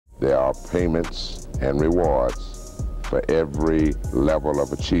There are payments and rewards for every level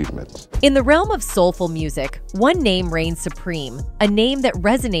of achievement. In the realm of soulful music, one name reigns supreme, a name that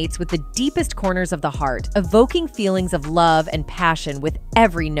resonates with the deepest corners of the heart, evoking feelings of love and passion with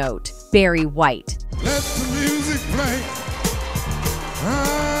every note. Barry White. Let the music play.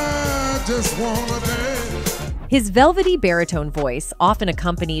 I just wanna dance. His velvety baritone voice, often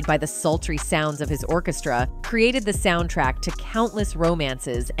accompanied by the sultry sounds of his orchestra, created the soundtrack to countless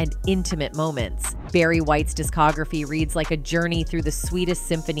romances and intimate moments. Barry White's discography reads like a journey through the sweetest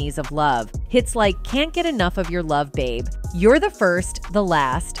symphonies of love. Hits like Can't Get Enough of Your Love, Babe, You're the First, The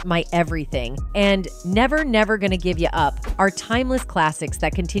Last, My Everything, and Never, Never Gonna Give You Up are timeless classics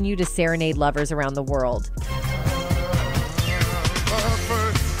that continue to serenade lovers around the world.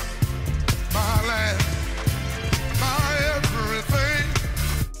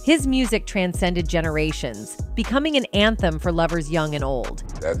 His music transcended generations, becoming an anthem for lovers young and old.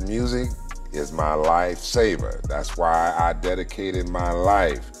 That music is my lifesaver. That's why I dedicated my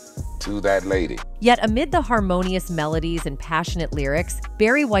life to that lady. Yet amid the harmonious melodies and passionate lyrics,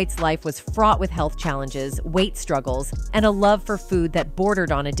 Barry White's life was fraught with health challenges, weight struggles, and a love for food that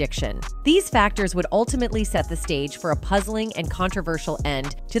bordered on addiction. These factors would ultimately set the stage for a puzzling and controversial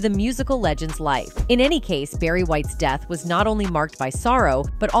end to the musical legend's life. In any case, Barry White's death was not only marked by sorrow,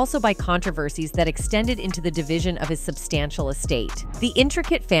 but also by controversies that extended into the division of his substantial estate. The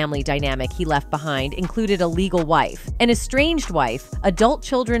intricate family dynamic he left behind included a legal wife, an estranged wife, adult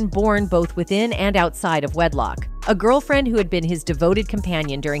children born both within and outside of wedlock, a girlfriend who had been his devoted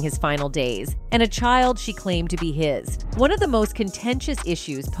companion during his final days, and a child she claimed to be his. One of the most contentious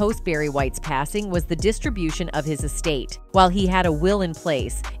issues post-Barry White's passing was the distribution of his estate. While he had a will in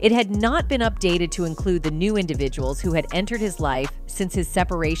place, it had not been updated to include the new individuals who had entered his life since his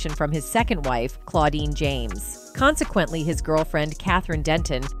separation from his second wife, Claudine James. Consequently, his girlfriend, Catherine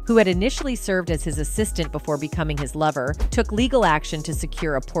Denton, who had initially served as his assistant before becoming his lover, took legal action to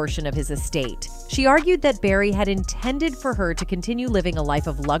secure a portion of his estate. She argued that Barry had intended for her to continue living a life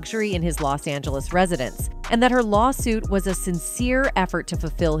of luxury in his Los Angeles residence, and that her lawsuit was a sincere effort to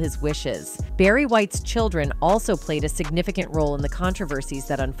fulfill his wishes. Barry White's children also played a significant role in the controversies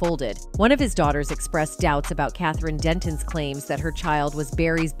that unfolded. One of his daughters expressed doubts about Catherine Denton's claims that her child was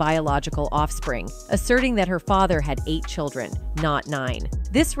Barry's biological offspring, asserting that her father had 8 children, not 9.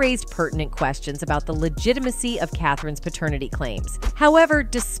 This raised pertinent questions about the legitimacy of Catherine's paternity claims. However,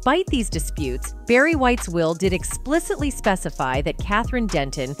 despite these disputes, Barry White's will did explicitly specify that Catherine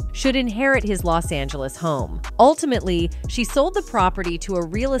Denton should inherit his Los Angeles home. Ultimately, she sold the property to a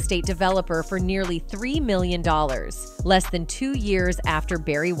real estate developer for nearly $3 million, less than 2 years after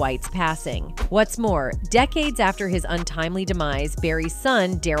Barry White's passing. What's more, decades after his untimely demise, Barry's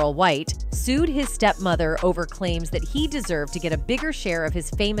son, Darryl White, sued his stepmother over claims that he deserved to get a bigger share of his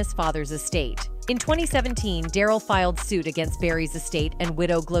famous father's estate. In 2017, Darryl filed suit against Barry's estate and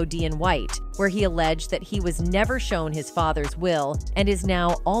widow Claudine White, where he alleged that he was never shown his father's will and is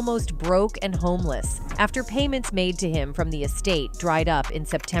now almost broke and homeless after payments made to him from the estate dried up in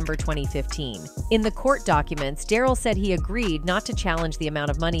September 2015. In the court documents, Darryl said he agreed not to challenge the amount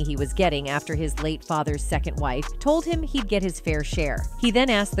of money he was getting after his late father's second wife told him he'd get his fair share. He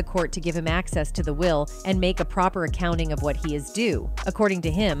then asked the court to give him access to the will and make a proper accounting of what he is due. According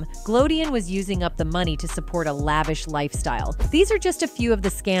to him, Claudine was using up the money to support a lavish lifestyle. These are just a few of the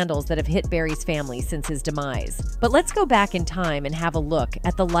scandals that have hit Barry's family since his demise. But let's go back in time and have a look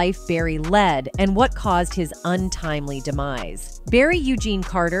at the life Barry led and what caused his untimely demise. Barry Eugene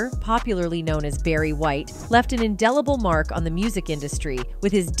Carter, popularly known as Barry White, left an indelible mark on the music industry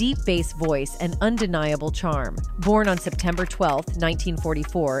with his deep bass voice and undeniable charm. Born on September 12,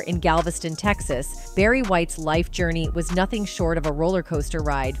 1944, in Galveston, Texas, Barry White's life journey was nothing short of a roller coaster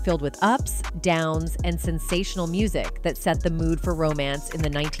ride filled with ups, downs, and sensational music that set the mood for romance in the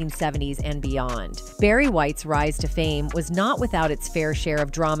 1970s and beyond. Barry White's rise to fame was not without its fair share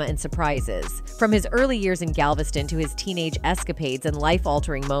of drama and surprises. From his early years in Galveston to his teenage escapades and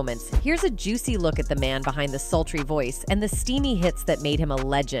life-altering moments, here's a juicy look at the man behind the sultry voice and the steamy hits that made him a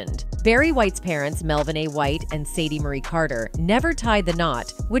legend. Barry White's parents, Melvin A. White and Sadie Marie Carter, never tied the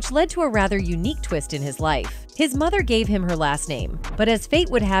knot, which led to a rather unique twist in his life. His mother gave him her last name, but as fate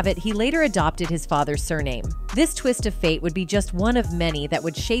would have it, he later adopted his father's surname. This twist of fate would be just one of many that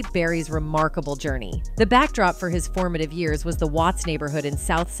would shape Barry's remarkable journey. The backdrop for his formative years was the Watts neighborhood in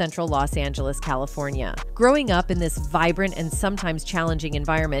South Central Los Angeles, California. Growing up in this vibrant and sometimes challenging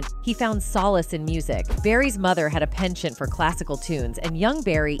environment, he found solace in music. Barry's mother had a penchant for classical tunes, and young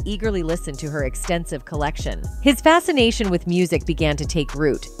Barry eagerly listened to her extensive collection. His fascination with music began to take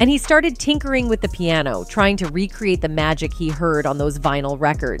root, and he started tinkering with the piano, trying to recreate the magic he heard on those vinyl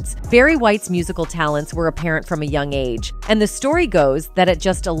records. Barry White's musical talents were apparent from a young age, and the story goes that at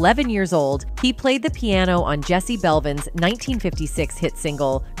just 11 years old, he played the piano on Jesse Belvin's 1956 hit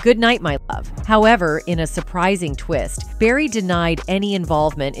single, "Goodnight, My Love." However, in a surprising twist, Barry denied any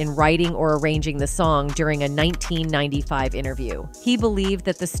involvement in writing or arranging the song during a 1995 interview. He believed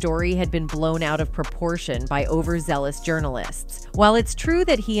that the story had been blown out of proportion by overzealous journalists. While it's true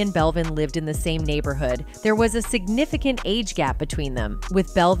that he and Belvin lived in the same neighborhood, there was a significant age gap between them,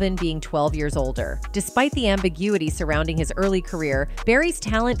 with Belvin being 12 years older. Despite the ambiguity surrounding his early career, Barry's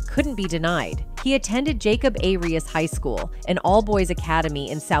talent couldn't be denied. He attended Jacob A. Riis High School, an all-boys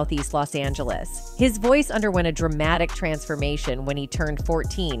academy in southeast Los Angeles. His voice underwent a dramatic transformation when he turned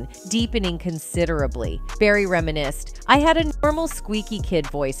 14, deepening considerably. Barry reminisced, "I had a normal squeaky kid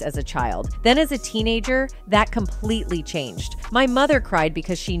voice as a child. Then as a teenager, that completely changed. My mother cried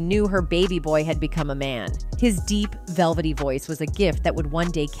because she knew her baby boy had become a man." His deep, velvety voice was a gift that would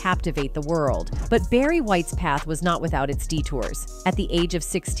one day captivate the world. But Barry White's path was not without its detours. At the age of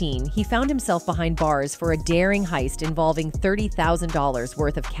 16, he found himself behind bars for a daring heist involving $30,000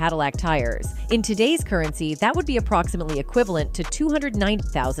 worth of Cadillac tires. In today's currency, that would be approximately equivalent to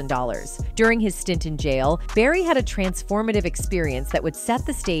 $290,000. During his stint in jail, Barry had a transformative experience that would set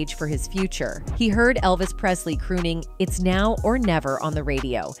the stage for his future. He heard Elvis Presley crooning "It's Now or Never" on the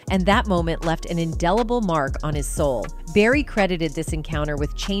radio, and that moment left an indelible mark on his soul. Barry credited this encounter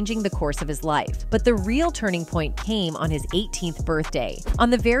with changing the course of his life, but the real turning point came on his 18th birthday. On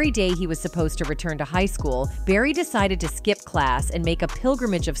the very day he was supposed to return to high school, Barry decided to skip class and make a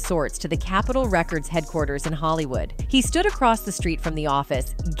pilgrimage of sorts to the Capitol Records headquarters in Hollywood. He stood across the street from the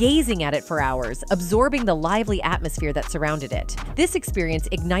office, gazing at it for hours, absorbing the lively atmosphere that surrounded it. This experience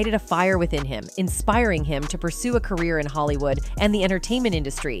ignited a fire within him, inspiring him to pursue a career in Hollywood and the entertainment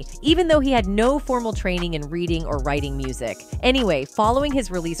industry, even though he had no formal training in reading or writing music. Anyway, following his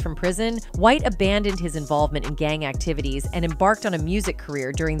release from prison, White abandoned his involvement in gang activities and embarked on a music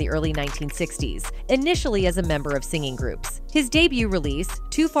career during the early 1960s, initially as a member of singing groups. His debut release,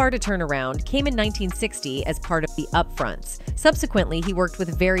 Too Far to Turn Around, came in 1960 as part of the Upfronts. Subsequently, he worked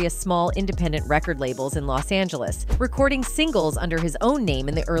with various small independent record labels in Los Angeles, recording singles under his own name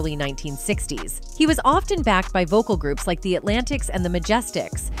in the early 1960s. He was often backed by vocal groups like the Atlantics and the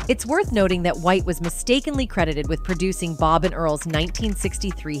Majestics. It's worth noting that White was mistakenly credited with producing Bob and Earl's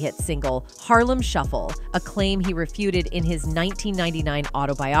 1963 hit single, Harlem Shuffle, a claim he refuted in his 1999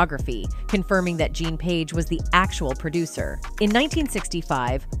 autobiography, confirming that Gene Page was the actual producer. In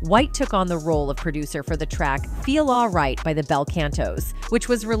 1965, White took on the role of producer for the track Feel Alright by the Bel Cantos, which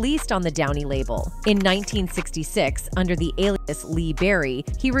was released on the Downey label. In 1966, under the alias Lee Barry,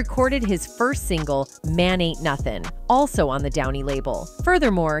 he recorded his first single, Man Ain't Nothin', also on the Downey label.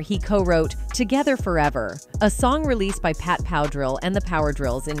 Furthermore, he co-wrote Together Forever, a song released by Pat Powdrill and the Power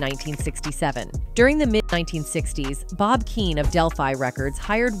Drills in 1967. During the mid-1960s, Bob Keane of Delphi Records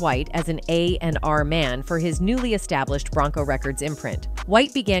hired White as an A&R man for his newly established Bronco Records imprint.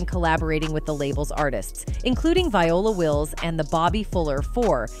 White began collaborating with the label's artists, including Viola Wills and the Bobby Fuller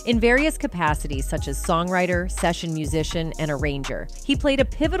Four, in various capacities such as songwriter, session musician, and arranger. He played a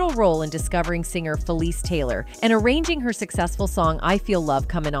pivotal role in discovering singer Felice Taylor and arranging her successful song I Feel Love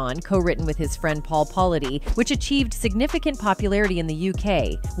Comin' On, co-written with his friend Paul Polity, which achieved significant popularity in the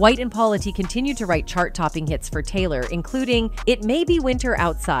UK. White and Polity continued to write chart-topping hits for Taylor, including It May Be Winter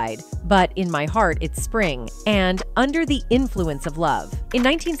Outside, but In My Heart It's Spring, and Under the Influence of Love. In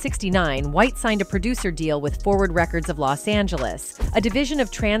 1969, White signed a producer deal with Forward Records of Los Angeles, a division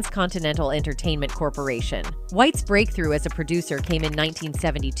of Transcontinental Entertainment Corporation. White's breakthrough as a producer came in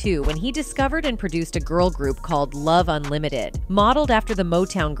 1972 when he discovered and produced a girl group called Love Unlimited. Modeled after the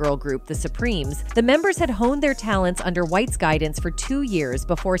Motown girl group The Supremes, the members had honed their talents under White's guidance for 2 years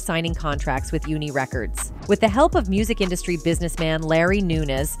before signing contracts with Uni Records. With the help of music industry businessman Larry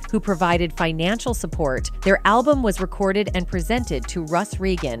Nunez, who provided financial support, their album was recorded and presented to Russ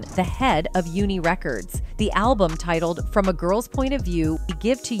Regan, the head of Uni Records. The album, titled From a Girl's Point of View, We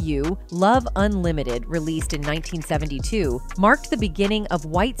Give to You, Love Unlimited, released in 1972, marked the beginning of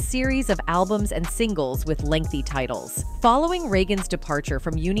White's series of albums and singles with lengthy titles. Following Reagan's departure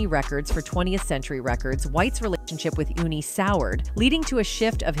from Uni Records for 20th Century Records, White's relationship with Uni soured, leading to a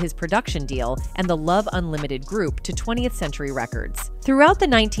shift of his production deal and the Love Unlimited group to 20th Century Records. Throughout the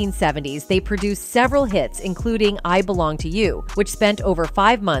 1970s, they produced several hits, including I Belong to You, which spent over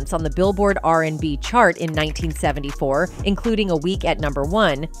 5 months on the Billboard R&B chart in 1974, including a week at number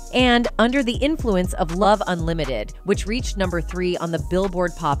 1, and Under the Influence of Love Unlimited, which reached number 3 on the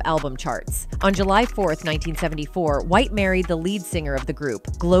Billboard Pop album charts. On July 4, 1974, White married the lead singer of the group,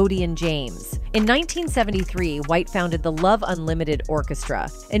 Glodian James. In 1973, White founded the Love Unlimited Orchestra,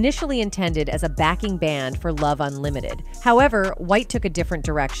 initially intended as a backing band for Love Unlimited. However, White took a different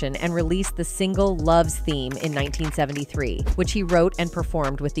direction and released the single Love's Theme in 1973, which he wrote and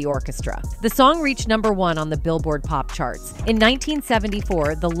performed with the orchestra. The song reached number 1 on the Billboard Pop charts. In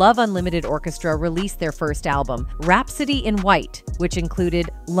 1974, the Love Unlimited Orchestra released their first album, Rhapsody in White, which included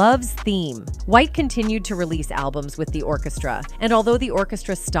Love's Theme. White continued to release albums with the orchestra, and although the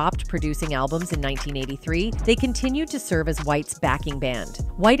orchestra stopped producing albums in 1983, they continued to serve as White's backing band.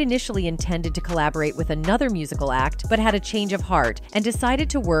 White initially intended to collaborate with another musical act, but had a change of heart and decided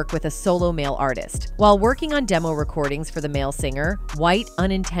to work with a solo male artist. While working on demo recordings for the male singer, White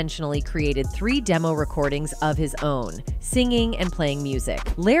unintentionally created 3 demo recordings of his own, singing and playing music.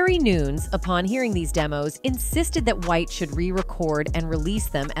 Larry Nunes, upon hearing these demos, insisted that White should re-record and release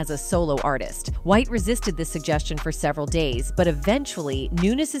them as a solo artist. White resisted this suggestion for several days, but eventually,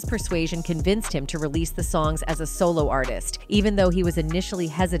 Nunes' persuasion convinced him to release the songs as a solo artist, even though he was initially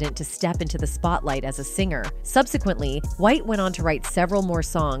hesitant to step into the spotlight as a singer. Subsequently, White went on to write several more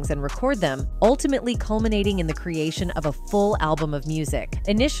songs and record them, ultimately culminating in the creation of a full album of music.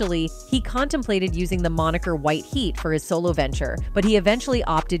 Initially, he contemplated using the moniker White Heat for his solo venture, but he eventually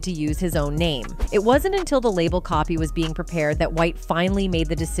opted to use his own name. It wasn't until the label copy was being prepared that White finally made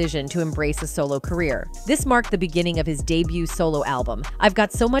the decision to embrace a solo career. This marked the beginning of his debut solo album, I've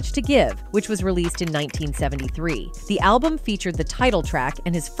Got So Much to Give, which was released in 1973. The album featured the title track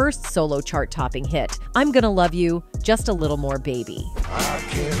and his first solo chart-topping hit, I'm Gonna Love You, Just a Little More Baby. I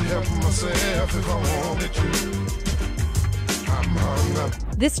can't help myself if I wanted to. I'm hung up.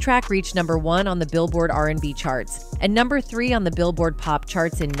 This track reached number 1 on the Billboard R&B charts and number 3 on the Billboard Pop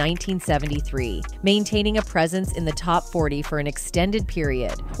charts in 1973, maintaining a presence in the top 40 for an extended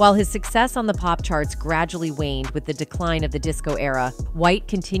period. While his success on the pop charts gradually waned with the decline of the disco era, White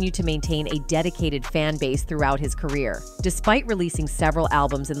continued to maintain a dedicated fan base throughout his career. Despite releasing several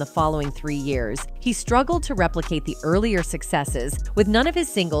albums in the following 3 years, he struggled to replicate the earlier successes, with none of his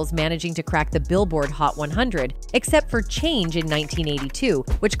singles managing to crack the Billboard Hot 100, except for Change in 1982,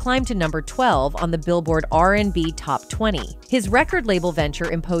 which climbed to number 12 on the Billboard R&B Top 20. His record label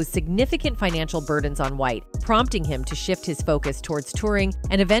venture imposed significant financial burdens on White, prompting him to shift his focus towards touring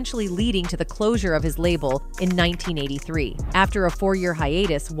and eventually leading to the closure of his label in 1983. After a 4-year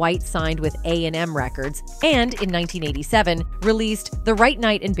hiatus, White signed with A&M Records and, in 1987, released The Right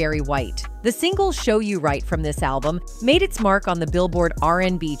Night and Barry White. The single Show You Right from this album made its mark on the Billboard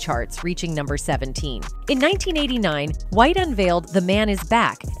R&B charts, reaching number 17. In 1989, White unveiled The Man Is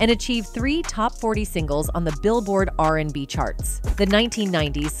Back and achieved 3 top 40 singles on the Billboard R&B charts. The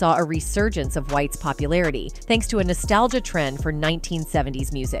 1990s saw a resurgence of White's popularity, thanks to a nostalgia trend for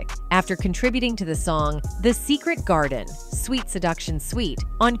 1970s music. After contributing to the song The Secret Garden, Sweet Seduction Sweet,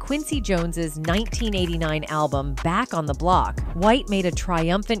 on Quincy Jones's 1989 album Back on the Block, White made a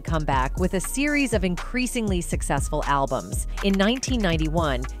triumphant comeback with a series of increasingly successful albums. In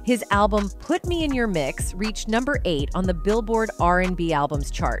 1991, his album Put Me in Your Mix reached number 8 on the Billboard R&B Albums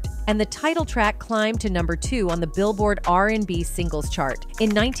chart, and the title track climbed to number 2 on the Billboard R&B Singles chart. In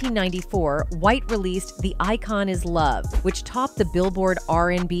 1994, White released The Icon Is Love, which topped the Billboard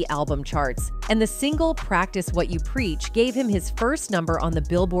R&B album charts, and the single Practice What You Preach gave him his first number on the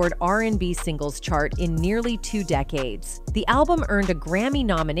Billboard R&B Singles chart in nearly 2 decades. The album earned a Grammy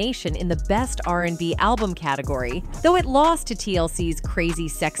nomination in the Best R&B Album category, though it lost to TLC's Crazy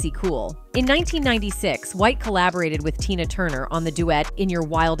Sexy Cool. In 1996, White collaborated with Tina Turner on the duet In Your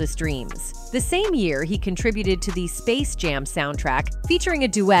Wildest Dreams. The same year, he contributed to the Space Jam soundtrack, featuring a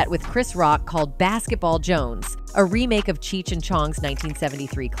duet with Chris Rock called Basketball Jones, a remake of Cheech and Chong's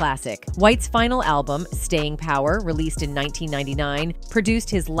 1973 classic. White's final album, Staying Power, released in 1999, produced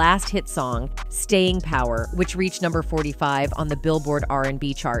his last hit song, Staying Power, which reached number 45 on the Billboard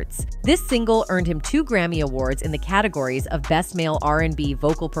R&B charts. This single earned him 2 Grammy Awards in the categories of Best Male R&B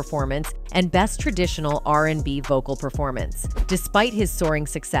Vocal Performance and Best Traditional R&B Vocal Performance. Despite his soaring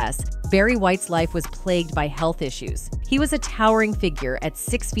success, Barry White's life was plagued by health issues. He was a towering figure at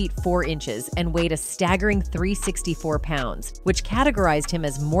 6 feet 4 inches and weighed a staggering 364 pounds, which categorized him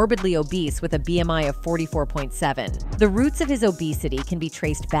as morbidly obese with a BMI of 44.7. The roots of his obesity can be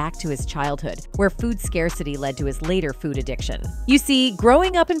traced back to his childhood, where food scarcity led to his later food addiction. You see,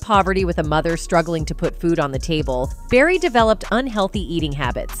 growing up in poverty with a mother struggling to put food on the table, Barry developed unhealthy eating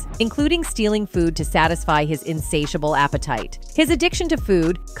habits, including stealing food to satisfy his insatiable appetite. His addiction to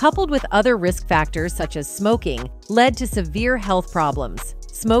food, coupled with other risk factors such as smoking, led to severe health problems.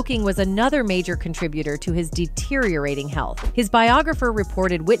 Smoking was another major contributor to his deteriorating health. His biographer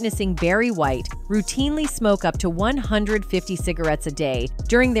reported witnessing Barry White routinely smoke up to 150 cigarettes a day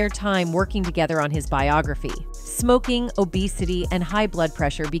during their time working together on his biography. Smoking, obesity, and high blood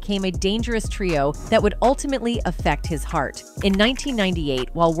pressure became a dangerous trio that would ultimately affect his heart. In 1998,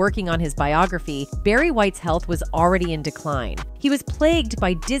 while working on his biography, Barry White's health was already in decline. He was plagued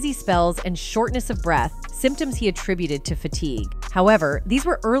by dizzy spells and shortness of breath, symptoms he attributed to fatigue. However, these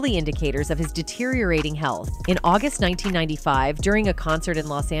were early indicators of his deteriorating health. In August 1995, during a concert in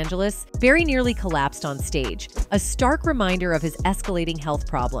Los Angeles, Barry nearly collapsed on stage, a stark reminder of his escalating health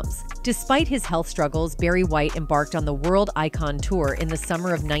problems. Despite his health struggles, Barry White embarked on the World Icon Tour in the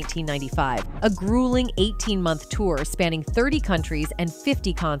summer of 1995, a grueling 18-month tour spanning 30 countries and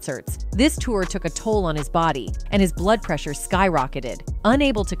 50 concerts. This tour took a toll on his body, and his blood pressure skyrocketed.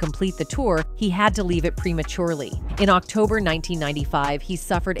 Unable to complete the tour, he had to leave it prematurely. In October 1995, he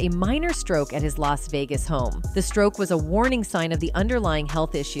suffered a minor stroke at his Las Vegas home. The stroke was a warning sign of the underlying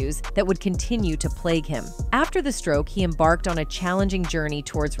health issues that would continue to plague him. After the stroke, he embarked on a challenging journey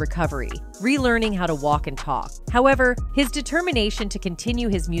towards recovery, relearning how to walk and talk. However, his determination to continue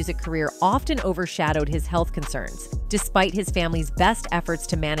his music career often overshadowed his health concerns. Despite his family's best efforts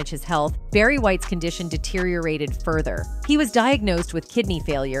to manage his health, Barry White's condition deteriorated further. He was diagnosed with kidney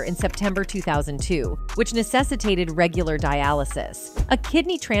failure in September 2002, which necessitated regular dialysis. A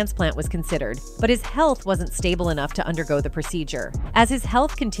kidney transplant was considered, but his health wasn't stable enough to undergo the procedure. As his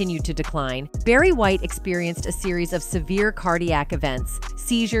health continued to decline, Barry White experienced a series of severe cardiac events,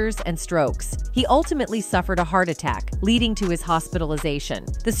 seizures, and strokes. He ultimately suffered a heart attack, leading to his hospitalization.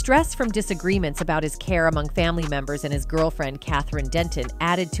 The stress from disagreements about his care among family members and his girlfriend, Catherine Denton,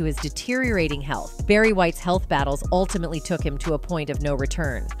 added to his deteriorating health. Barry White's health battles ultimately took him to a point of no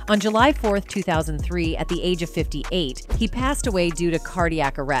return. On July 4, 2003, at the age of 58, he passed away due to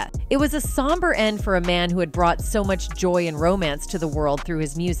cardiac arrest. It was a somber end for a man who had brought so much joy and romance to the world through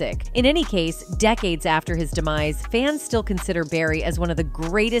his music. In any case, decades after his demise, fans still consider Barry as one of the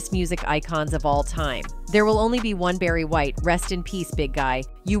greatest music icons of all time. There will only be one Barry White. Rest in peace, big guy.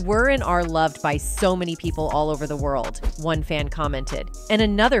 You were and are loved by so many people all over the world, one fan commented. And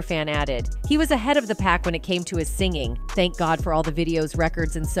another fan added, he was ahead of the pack when it came to his singing. Thank God for all the videos,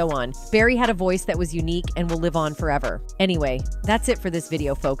 records, and so on. Barry had a voice that was unique and will live on forever. Anyway, that's it for this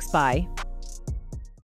video, folks. Bye.